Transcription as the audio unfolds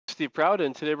Steve Proud,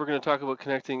 and today we're going to talk about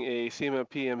connecting a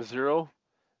CMMP-AS-M0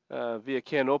 via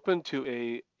CANopen to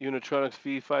a Unitronics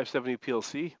V570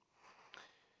 PLC.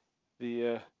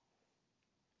 The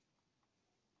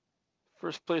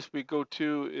first place we go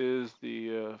to is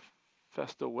the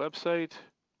Festo website.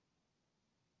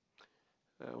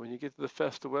 When you get to the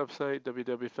Festo website,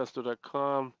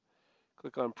 www.festo.com,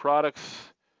 click on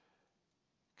Products,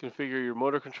 configure your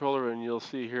motor controller, and you'll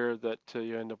see here that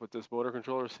you end up with this motor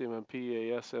controller,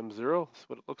 CMMP-AS-M0. That's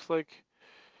what it looks like.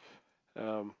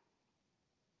 There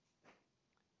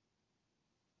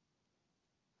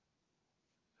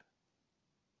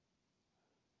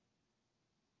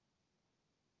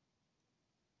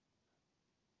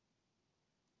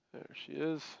she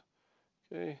is.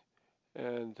 Okay,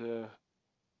 and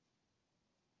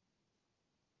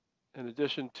in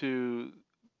addition to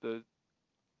the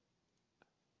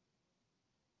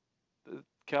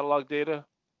catalog data,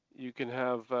 you can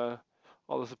have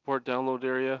all the support download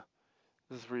area.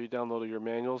 This is where you download your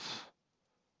manuals.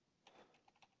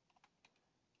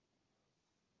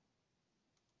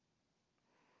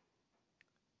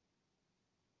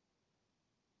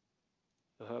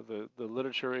 You'll have the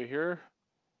literature right here.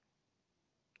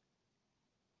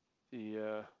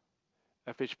 The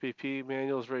FHPP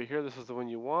manuals right here. This is the one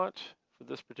you want for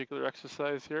this particular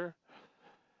exercise here.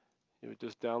 You would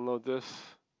just download this.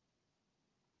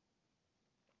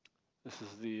 This is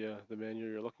the manual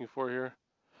you're looking for here.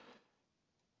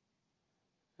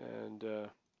 And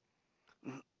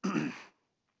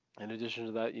in addition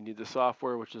to that, you need the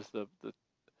software, which is the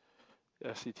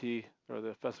FCT, or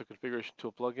the Festo Configuration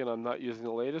Tool plugin. I'm not using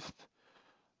the latest.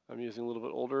 I'm using a little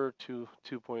bit older,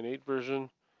 2.8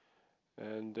 version.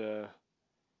 And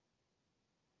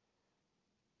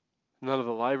none of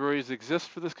the libraries exist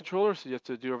for this controller, so you have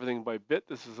to do everything by bit.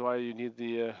 This is why you need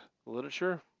the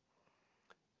literature.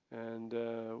 And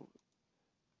the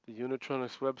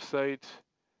Unitronics website,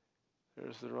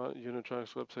 there's the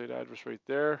Unitronics website address right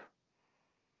there.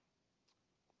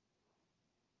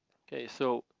 Okay,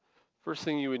 so first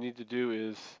thing you would need to do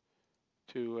is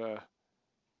to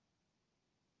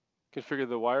configure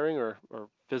the wiring, or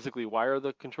physically wire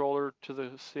the controller to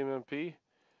the CMMP.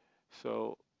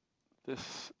 So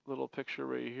this little picture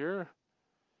right here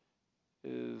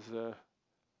is the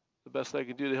best I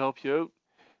can do to help you out.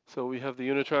 So we have the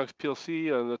Unitronics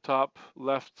PLC on the top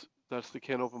left. That's the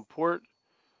CANopen port,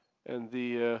 and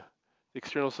the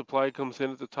external supply comes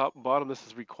in at the top and bottom. This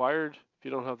is required. If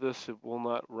you don't have this, it will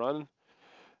not run.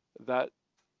 That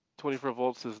 24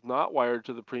 volts is not wired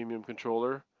to the premium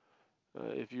controller.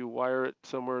 If you wire it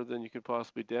somewhere, then you could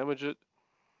possibly damage it.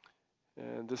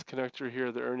 And this connector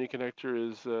here, the Ernie connector,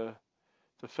 is the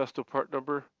Festo part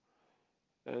number.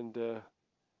 And you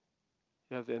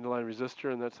have the end-line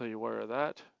resistor, and that's how you wire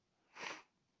that.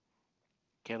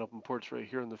 CANopen ports right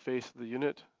here on the face of the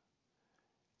unit.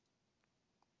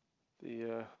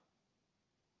 The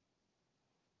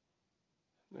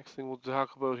next thing we'll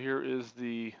talk about here is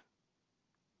the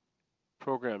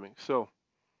programming. So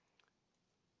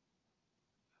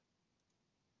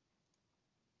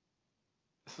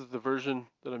this is the version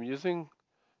that I'm using,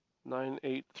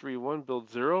 9.8.3.1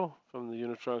 build 0 from the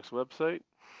Unitronics website.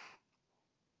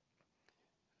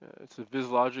 It's a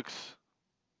Vislogic's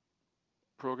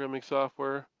programming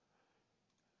software,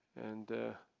 and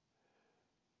their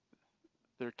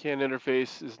CAN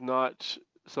interface is not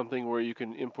something where you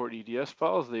can import EDS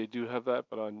files. They do have that,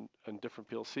 but on different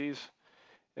PLCs,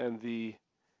 and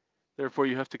therefore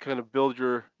you have to kind of build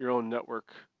your own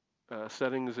network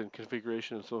settings and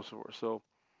configuration and so forth. So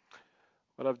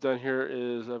what I've done here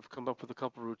is I've come up with a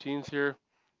couple of routines here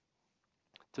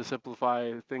to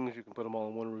simplify things. You can put them all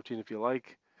in one routine if you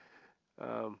like.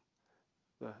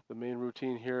 The main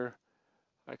routine here,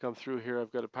 I come through here,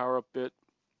 I've got a power up bit,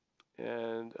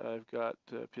 and I've got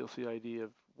PLC ID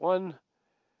of 1.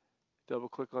 Double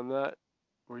click on that.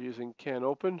 We're using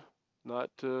CANopen,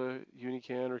 not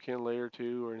Unican or CAN Layer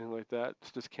 2 or anything like that.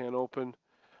 It's just CANopen,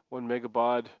 1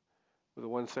 megabaud with a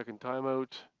 1 second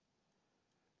timeout.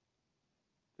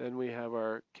 Then we have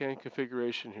our CAN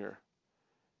configuration here,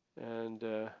 and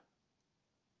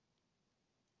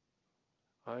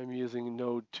I'm using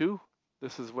node 2.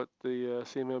 This is what the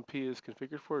CMMP is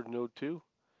configured for, node 2.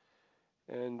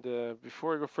 And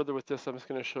before I go further with this, I'm just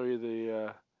going to show you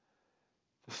the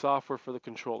software for the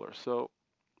controller. So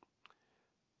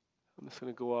I'm just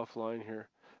going to go offline here.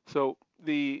 So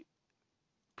the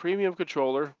premium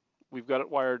controller, we've got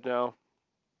it wired now,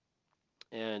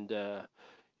 and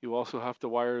you also have to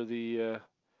wire the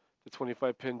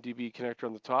 25-pin DB connector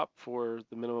on the top for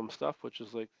the minimum stuff, which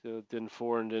is like the DIN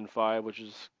 4 and DIN 5, which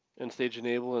is end stage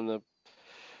enable and the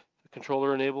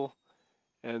controller enable.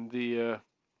 And the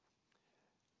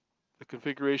the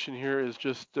configuration here is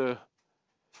just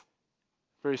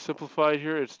very simplified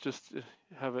here. It's just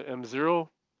have an M0,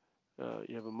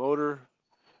 you have a motor,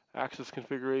 axis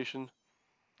configuration,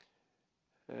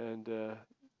 and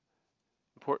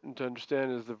important to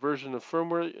understand is the version of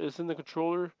firmware is in the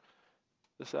controller.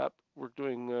 This app we're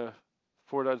doing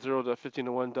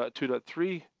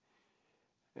 4.0.15.1.2.3,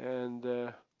 and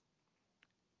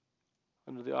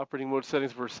under the operating mode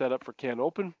settings we're set up for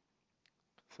CANopen,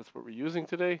 so that's what we're using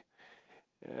today,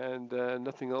 and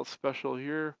nothing else special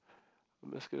here.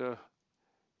 I'm just gonna,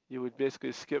 you would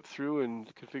basically skip through and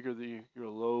configure your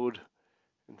load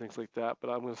and things like that, but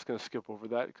I'm just gonna skip over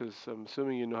that because I'm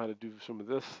assuming you know how to do some of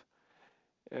this,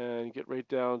 and get right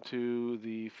down to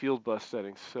the field bus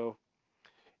settings. So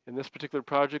in this particular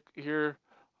project here,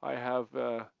 I have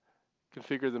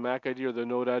configured the MAC ID or the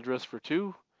node address for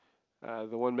 2,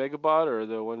 the 1 megabaud or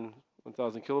the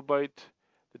 1000 kilobyte.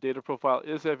 The data profile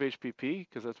is FHPP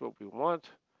because that's what we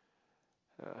want.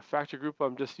 Factor group,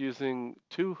 I'm just using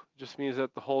 2, just means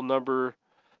that the whole number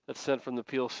that's sent from the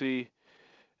PLC,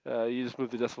 you just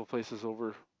move the decimal places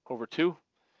over 2.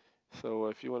 So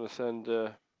if you want to send,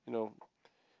 you know,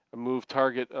 a move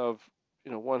target of,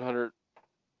 you know,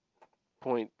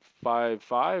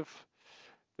 100.55,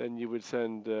 then you would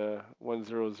send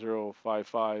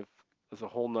 10055 as a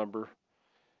whole number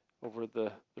over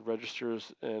the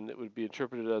registers, and it would be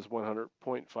interpreted as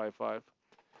 100.55.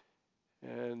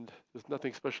 And there's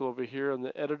nothing special over here on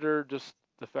the editor, just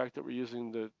the fact that we're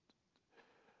using the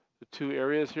 2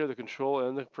 areas here, the control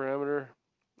and the parameter,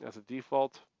 as a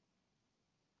default.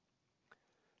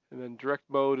 And then direct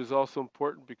mode is also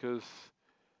important because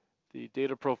the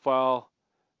data profile,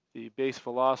 the base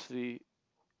velocity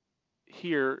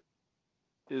here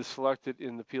is selected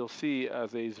in the PLC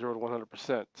as a 0 to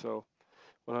 100%. So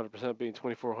 100% being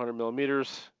 2400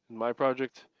 millimeters in my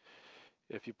project.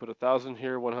 If you put 1000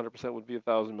 here, 100% would be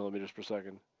 1000 millimeters per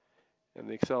second. And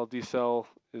the accel decel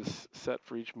is set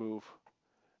for each move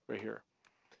right here.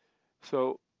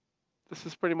 So this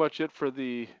is pretty much it for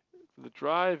the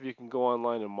drive. You can go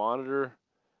online and monitor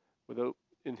without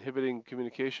inhibiting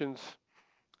communications.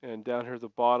 And down here at the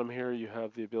bottom here, you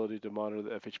have the ability to monitor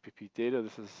the FHPP data.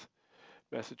 This is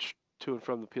message to and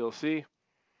from the PLC.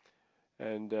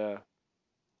 And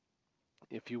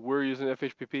if you were using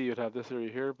FHPP, you'd have this area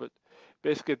here. But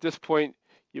basically at this point,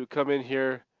 you would come in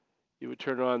here, you would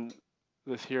turn on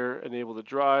this here, enable the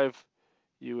drive.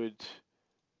 You would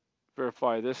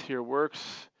verify this here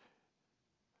works.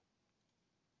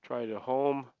 Try to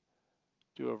home,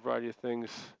 do a variety of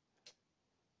things,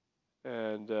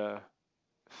 and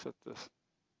set this.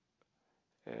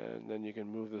 And then you can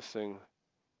move this thing,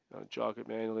 jog it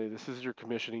manually. This is your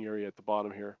commissioning area at the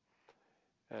bottom here.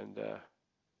 And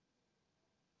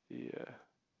the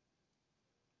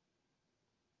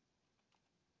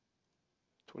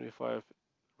 25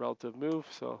 relative move,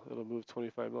 so it'll move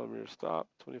 25 millimeter stop,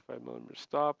 25 millimeter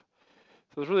stop.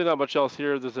 So there's really not much else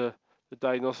here. There's the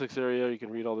diagnostics area. You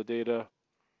can read all the data,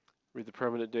 read the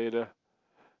permanent data,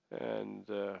 and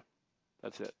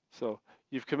that's it. So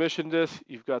you've commissioned this,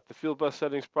 you've got the field bus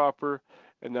settings proper,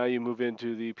 and now you move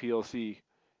into the PLC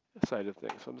side of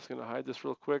things. So I'm just going to hide this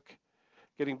real quick.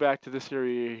 Getting back to this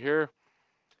area here,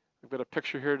 I've got a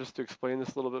picture here just to explain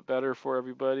this a little bit better for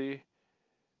everybody.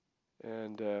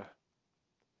 And so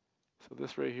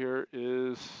this right here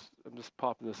is, I'm just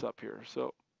popping this up here.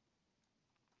 So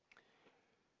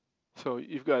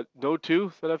you've got node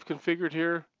 2 that I've configured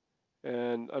here,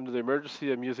 and under the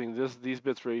emergency I'm using these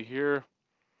bits right here,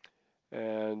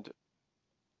 and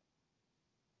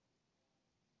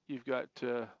you've got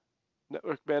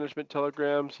network management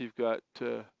telegrams, you've got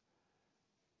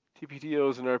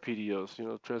TPDOs and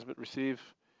RPDOs, transmit receive,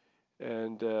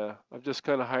 and I've just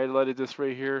kind of highlighted this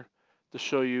right here to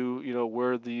show you,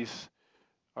 where these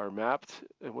are mapped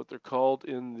and what they're called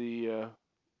in the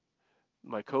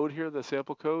my code here, the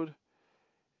sample code.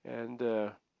 And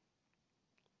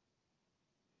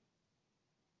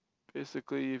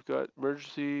basically you've got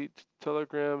emergency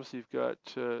telegrams, you've got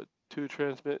 2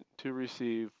 transmit, 2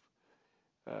 receive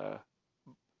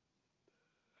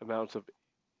amounts of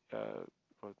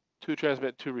 2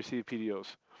 transmit, 2 receive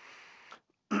PDOs.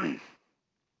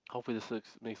 Hopefully this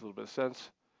makes a little bit of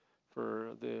sense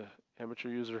for the amateur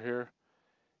user here.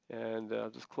 And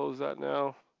I'll just close that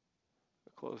now.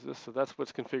 I'll close this. So that's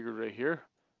what's configured right here.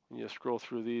 When you scroll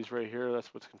through these right here,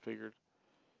 that's what's configured.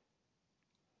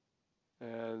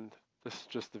 And this is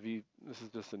just this is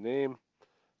just the name.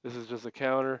 This is just a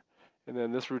counter. And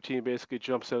then this routine basically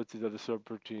jumps out to the other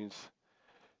subroutines.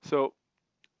 So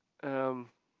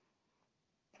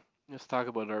let's talk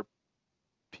about our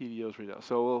PDOs right now.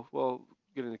 So we'll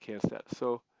get into CAN status.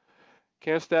 So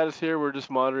CAN status here, we're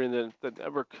just monitoring the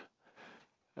network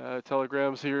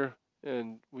telegrams here,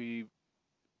 and we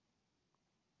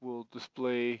will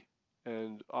display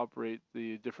and operate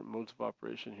the different modes of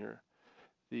operation here.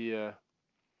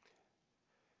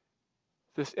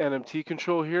 This NMT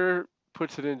control here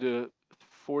puts it into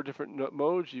 4 different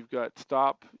modes. You've got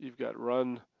stop, you've got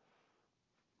run,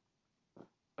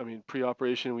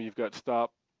 pre-operation when you've got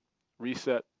stop,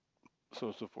 reset, so on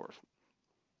and so forth.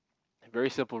 Very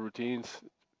simple routines.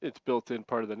 It's built in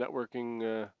part of the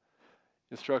networking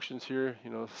instructions here.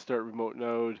 Start remote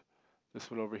node.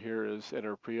 This one over here is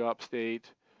enter pre-op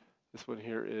state. This one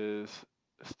here is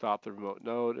stop the remote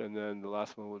node, and then the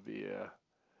last one would be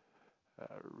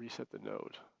reset the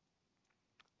node.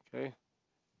 Okay.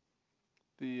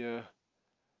 The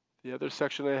other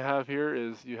section I have here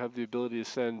is you have the ability to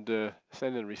send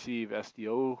and receive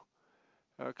SDO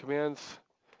commands.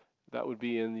 That would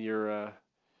be in your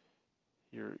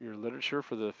literature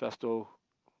for the Festo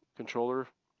controller,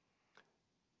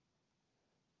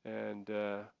 and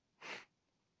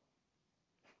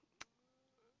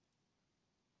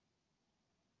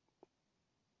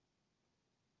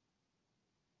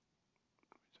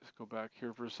just go back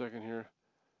here for a second here.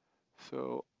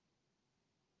 So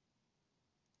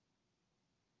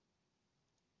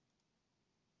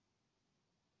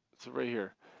right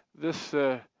here, this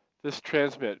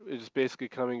transmit is basically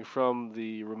coming from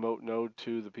the remote node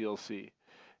to the PLC,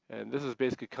 and this is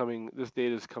basically this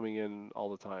data is coming in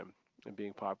all the time and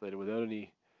being populated without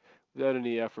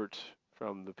any effort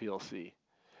from the PLC.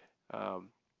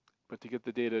 But to get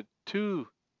the data to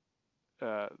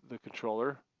the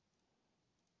controller,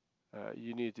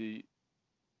 you need to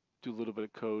do a little bit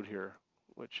of code here,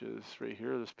 which is right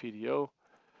here, this PDO,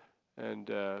 and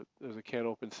there's a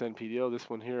CANopen send PDO. This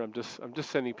one here, I'm just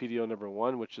sending PDO number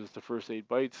 1, which is the first 8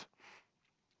 bytes,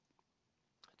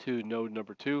 to node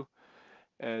number 2,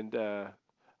 and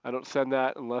I don't send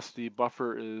that unless the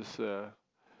buffer is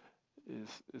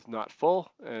not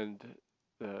full and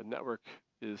the network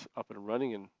is up and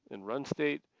running in run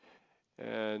state,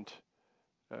 and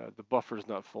the buffer is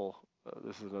not full.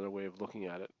 This is another way of looking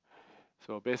at it.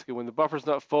 So basically, when the buffer is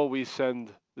not full, we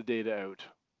send the data out,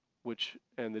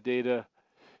 and the data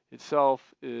itself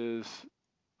is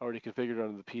already configured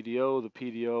under the PDO. The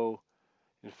PDO,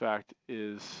 in fact,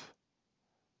 is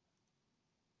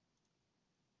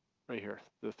right here,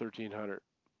 the 1300.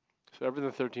 So everything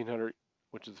 1300,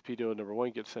 which is PDO number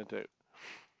 1, gets sent out.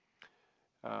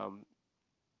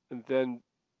 And then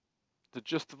the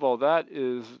gist of all that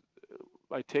is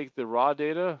I take the raw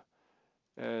data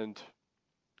and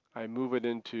I move it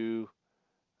into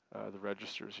the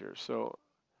registers here. So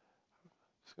I'm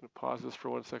just going to pause this for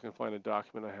 1 second, find a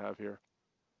document I have here.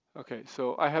 Okay,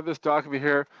 so I have this document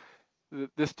here.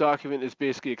 This document is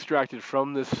basically extracted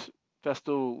from this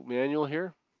Festo manual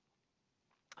here.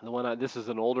 This is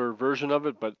an older version of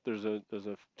it, but there's a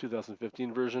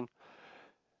 2015 version.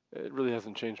 It really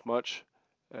hasn't changed much,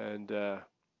 and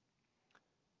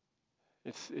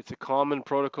it's a common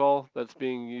protocol that's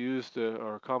being used,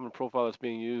 or a common profile that's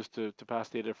being used to pass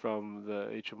data from the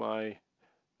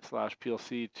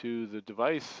HMI/PLC to the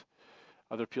device.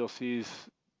 Other PLCs,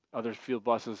 other field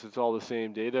buses, it's all the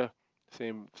same data,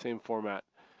 same format.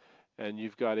 And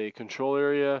you've got a control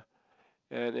area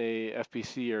and a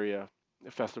FPC area, a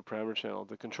Festo parameter channel.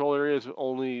 The control area is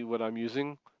only what I'm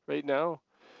using right now.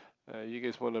 You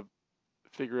guys want to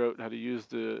figure out how to use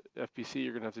the FPC,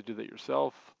 you're going to have to do that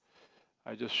yourself.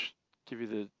 I just give you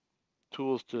the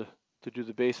tools to do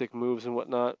the basic moves and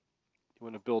whatnot. You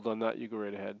want to build on that, you go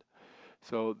right ahead.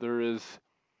 So there is,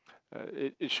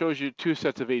 it shows you 2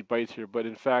 sets of 8 bytes here, but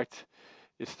in fact,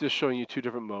 it's just showing you 2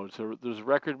 different modes. So there's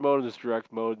record mode and there's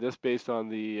direct mode. This based on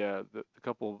the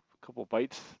couple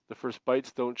bytes. The first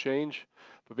bytes don't change,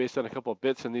 but based on a couple of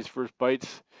bits in these first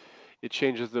bytes, it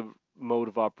changes the mode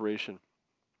of operation.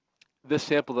 This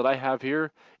sample that I have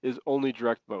here is only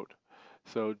direct mode.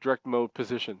 So direct mode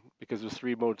position, because there's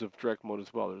 3 modes of direct mode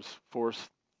as well. There's force,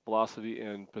 velocity,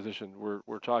 and position.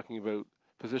 We're talking about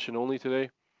position only today,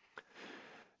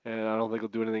 and I don't think I'll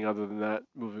do anything other than that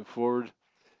moving forward.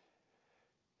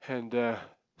 And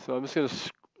so I'm just going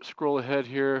to scroll ahead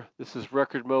here. This is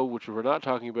record mode, which we're not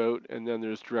talking about, and then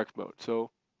there's direct mode. So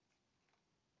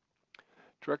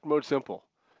direct mode, simple.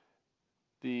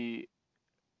 The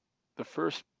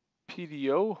first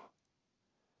PDO,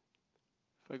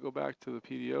 if I go back to the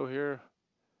PDO here,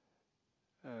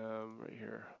 right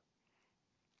here.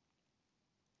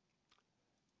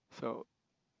 So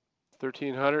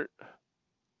 1300,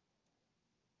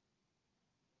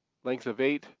 length of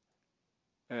 8,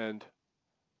 and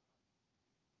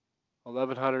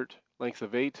 1100, length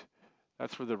of 8.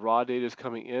 That's where the raw data is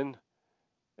coming in.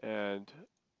 And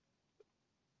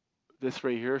this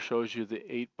right here shows you the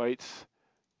 8 bytes,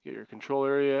 get your control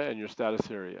area and your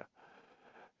status area.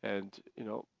 And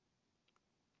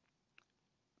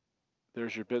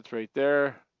there's your bits right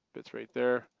there,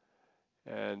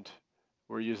 and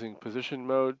we're using position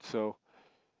mode. So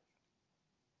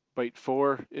byte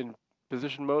 4 in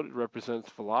position mode represents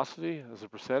velocity as a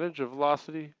percentage of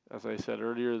velocity. As I said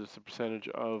earlier, that's a percentage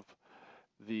of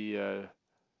the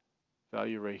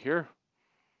value right here.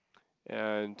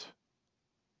 And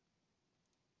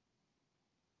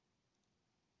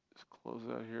let's close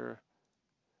out here.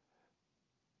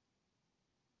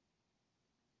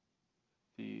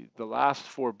 The last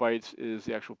 4 bytes is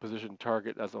the actual position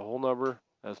target as a whole number,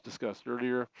 as discussed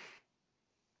earlier.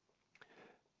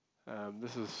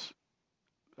 This is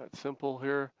that simple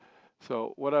here.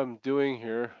 So what I'm doing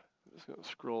here, I'm just going to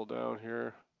scroll down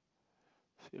here,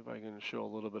 see if I can show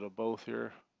a little bit of both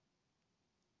here.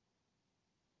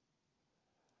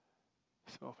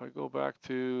 So if I go back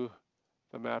to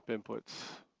the map inputs,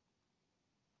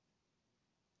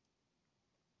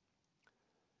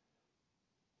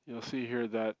 you'll see here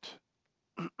that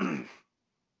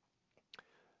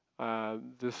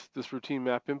this routine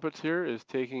map inputs here is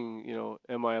taking MI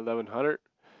 1100,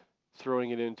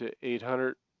 throwing it into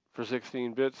 800 for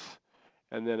 16 bits,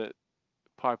 and then it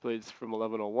populates from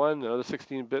 1101 another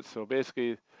 16 bits. So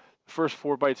basically, the first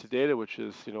 4 bytes of data, which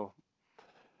is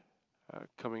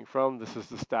coming from, this is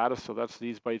the status. So that's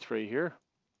these bytes right here.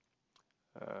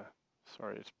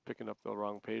 Sorry, it's picking up the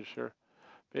wrong page here.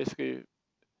 Basically,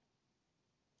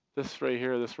 this right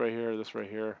here, this right here, this right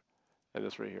here, and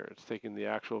this right here. It's taking the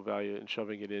actual value and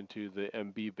shoving it into the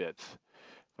MB bits.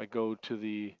 If I go to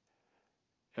the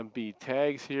MB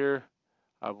tags here,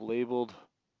 I've labeled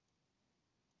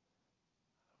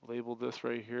this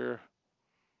right here.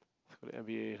 Let's go to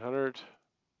MB 800,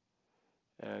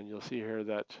 and you'll see here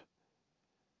that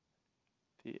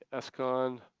the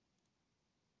SCON,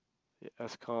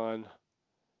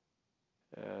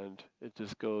 and it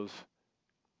just goes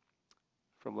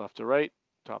from left to right,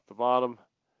 top to bottom,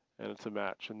 and it's a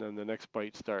match. And then the next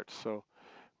byte starts. So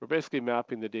we're basically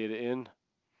mapping the data in.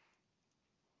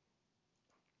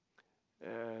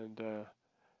 And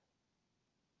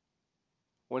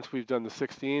once we've done the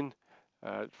 16,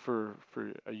 for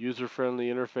a user-friendly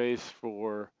interface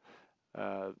for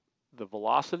the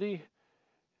velocity,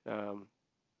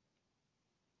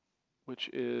 which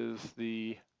is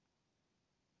the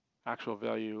actual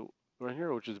value right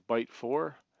here, which is byte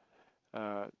 4.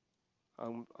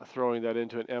 I'm throwing that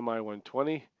into an MI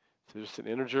 120, so just an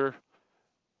integer.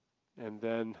 And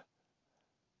then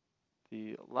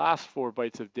the last 4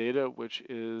 bytes of data, which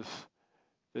is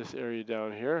this area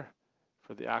down here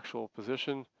for the actual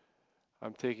position,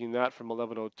 I'm taking that from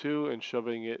 1102 and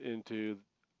shoving it into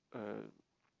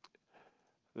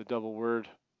the double word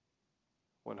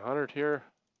 100 here,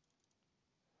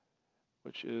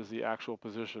 which is the actual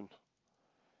position.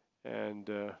 And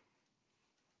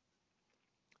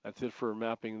that's it for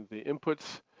mapping the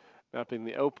inputs. Mapping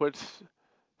the outputs,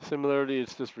 similarly,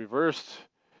 it's just reversed.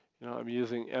 I'm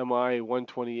using MI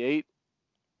 128,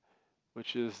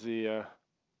 which is the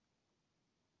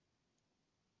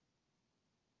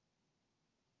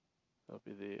that'll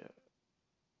be the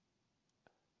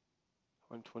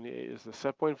 128 is the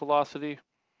set point velocity,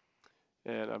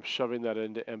 and I'm shoving that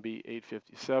into MB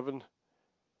 857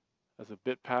 as a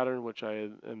bit pattern, which I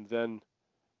am then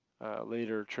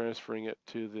later transferring it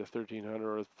to the 1300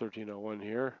 or 1301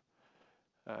 here.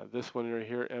 This one right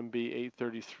here, MB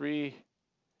 833.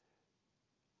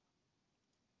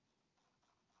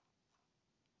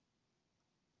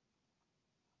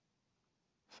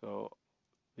 So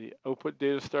the output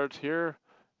data starts here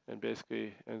and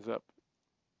basically ends up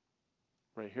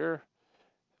right here.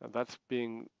 And that's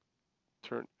being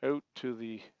turned out to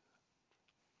the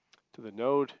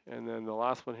node. And then the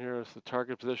last one here is the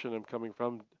target position I'm coming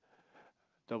from,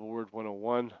 double word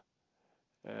 101,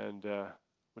 and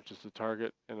which is the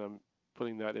target, and I'm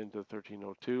putting that into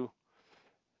 1302,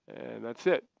 and that's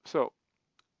it. So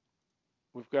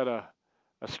we've got a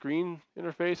screen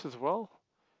interface as well,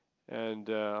 and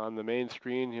on the main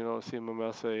screen,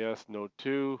 CMMP-AS node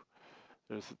 2,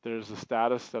 there's the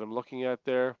status that I'm looking at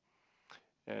there,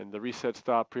 and the reset,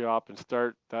 stop, pre-op, and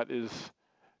start, that is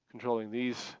controlling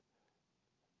these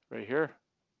right here,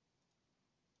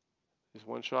 these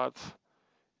one-shots.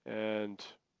 And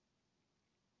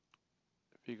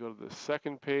if you go to the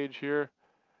second page here,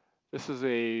 this is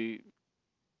the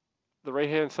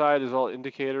right-hand side is all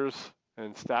indicators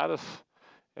and status,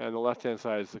 and the left-hand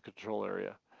side is the control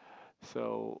area.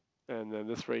 So, and then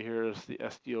this right here is the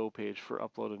SDO page for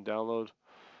upload and download.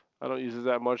 I don't use it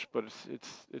that much, but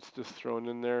it's just thrown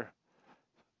in there.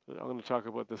 But I'm going to talk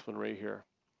about this one right here.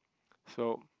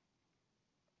 So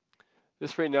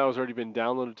this right now has already been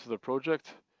downloaded to the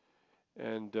project,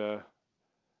 and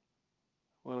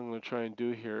what I'm going to try and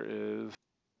do here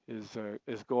is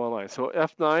go online. So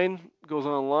F9 goes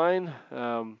online,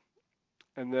 and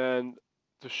then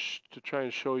to try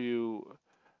and show you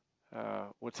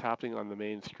what's happening on the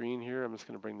main screen here, I'm just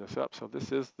going to bring this up. So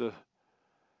this is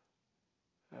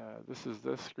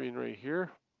this screen right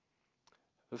here.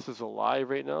 This is alive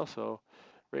right now. So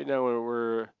right now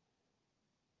we're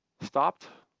stopped.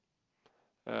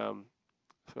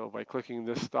 So by clicking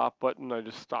this stop button, I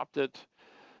just stopped it.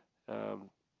 I'm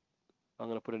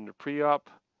going to put it into pre-op.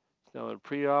 Now in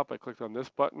pre-op, I clicked on this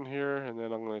button here, and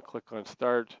then I'm going to click on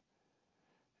start,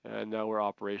 and now we're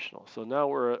operational. So now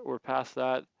we're past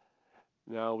that.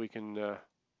 Now we can go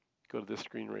to this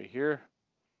screen right here.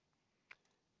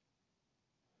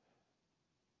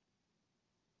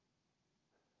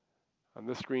 On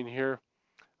this screen here,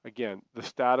 again, the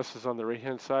status is on the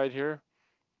right-hand side here,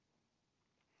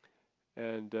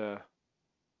 and to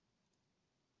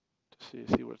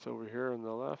see what's over here on the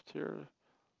left here,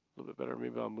 a little bit better.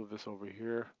 Maybe I'll move this over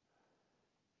here,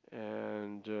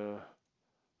 and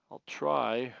I'll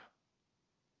try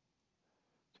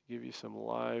to give you some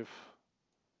live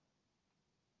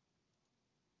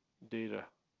data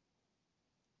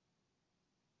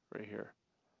right here.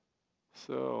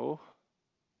 So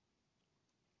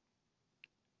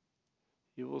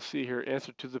you will see here,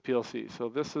 answer to the PLC. So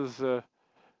this is the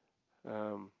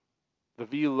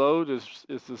V load is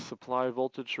the supply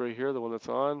voltage right here, the one that's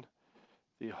on.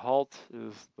 The halt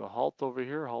is the halt over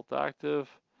here, halt active.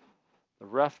 The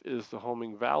ref is the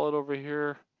homing valid over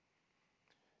here.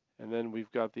 And then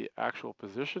we've got the actual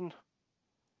position,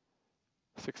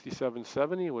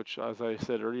 6770, which, as I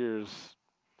said earlier, is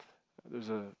there's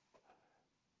a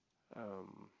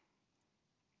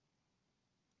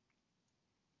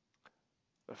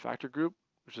factor group,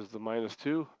 which is the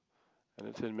 -2, and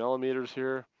it's in millimeters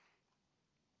here.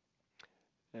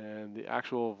 And the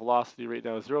actual velocity right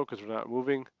now is 0 because we're not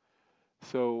moving.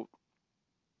 So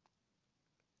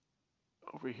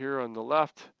over here on the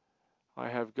left, I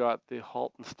have got the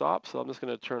halt and stop. So I'm just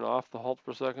going to turn off the halt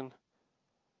for a second.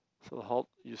 So the halt,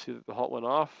 you see that the halt went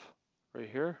off right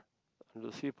here under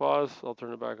the C pause. I'll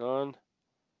turn it back on.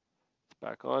 It's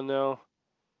back on now.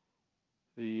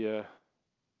 The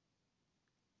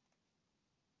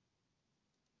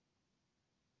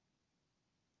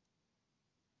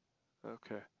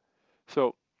okay.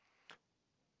 So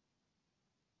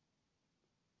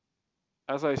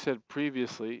as I said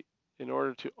previously, in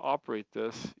order to operate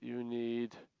this, you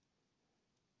need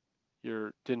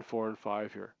your DIN 4 and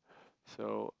 5 here.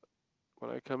 So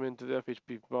when I come into the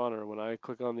FHPP monitor, when I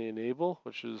click on the enable,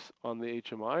 which is on the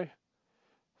HMI,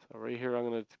 so right here I'm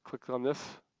going to click on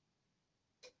this.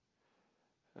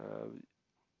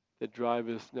 The drive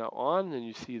is now on, and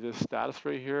you see this status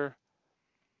right here.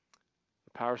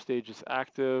 The power stage is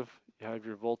active. You have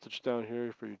your voltage down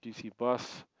here for your DC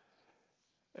bus,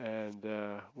 and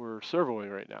we're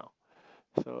servoing right now.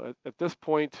 So at this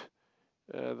point,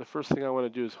 the first thing I want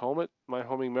to do is home it. My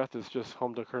homing method is just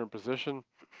home to current position.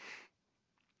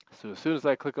 So as soon as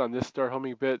I click on this start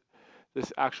homing bit,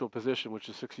 this actual position, which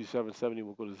is 6770,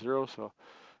 will go to 0. So I'm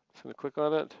just going to click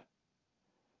on it.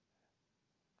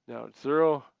 Now it's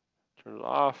 0. Turn it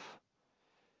off.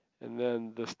 And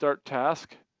then the start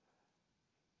task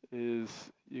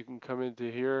is you can come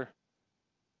into here.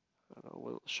 I don't know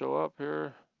what will show up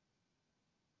here.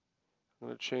 I'm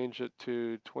going to change it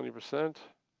to 20%.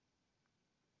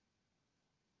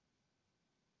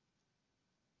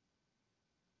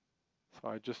 So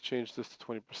I just changed this to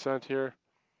 20% here.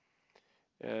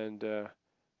 And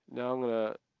now I'm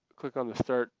going to click on the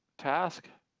start task.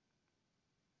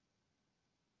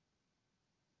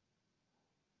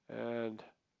 And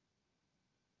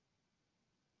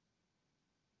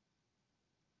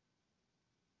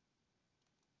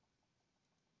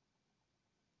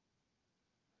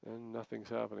nothing's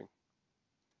happening.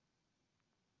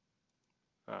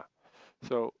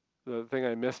 So the thing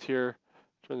I missed here,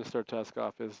 turn the start task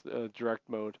off, is direct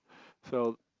mode.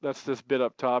 So that's this bit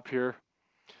up top here.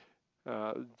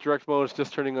 Direct mode is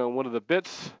just turning on one of the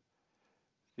bits.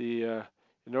 In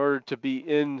order to be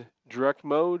in direct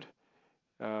mode,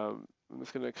 I'm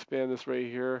just going to expand this right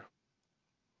here.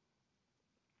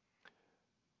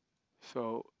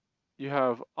 So you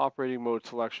have operating mode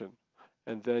selection,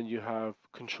 and then you have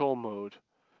control mode.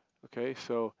 Okay,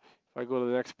 so if I go to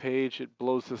the next page, it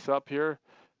blows this up here.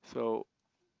 So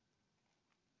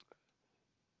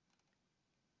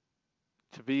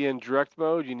to be in direct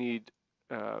mode, you need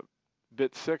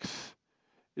bit 6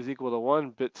 is equal to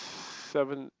 1, bit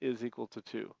 7 is equal to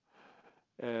 2.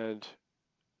 And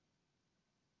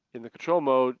in the control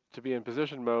mode, to be in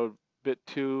position mode, bit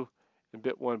 2 and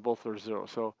bit 1 both are 0.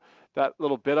 So that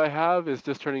little bit I have is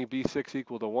just turning B6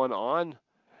 equal to 1 on,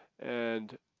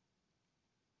 and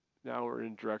now we're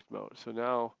in direct mode. So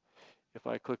now if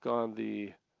I click on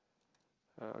the,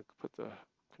 put the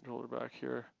controller back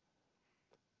here.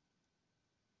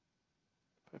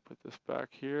 If I put this back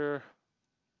here,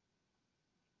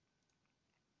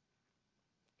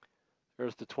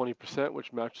 there's the 20%,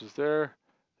 which matches there.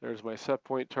 There's my set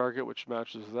point target, which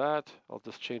matches that. I'll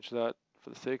just change that for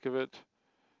the sake of it.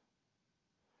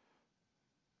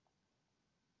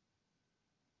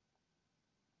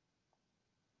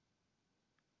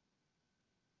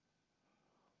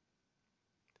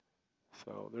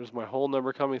 So there's my whole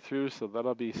number coming through, so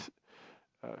that'll be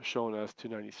shown as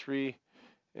 293.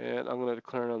 And I'm going to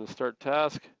declare it on the start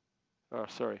task. Oh,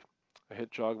 sorry, I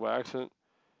hit jog by accident.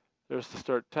 There's the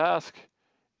start task.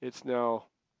 It's now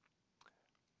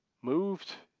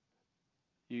moved.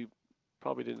 You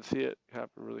probably didn't see it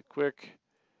happen really quick.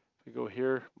 If I go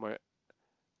here, my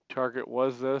target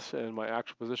was this, and my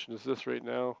actual position is this right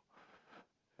now.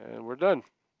 And we're done.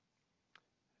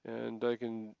 And I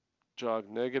can jog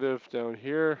negative down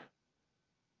here.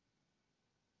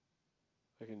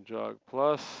 I can jog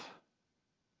plus.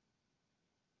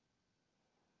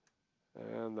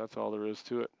 And that's all there is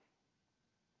to it.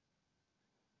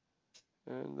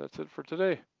 And that's it for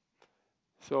today.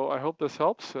 So I hope this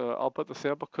helps. I'll put the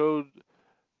sample code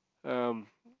on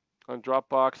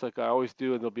Dropbox like I always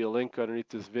do, and there'll be a link underneath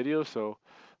this video. So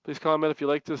please comment if you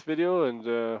like this video,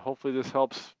 and hopefully this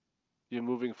helps you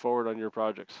moving forward on your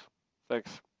projects. Thanks.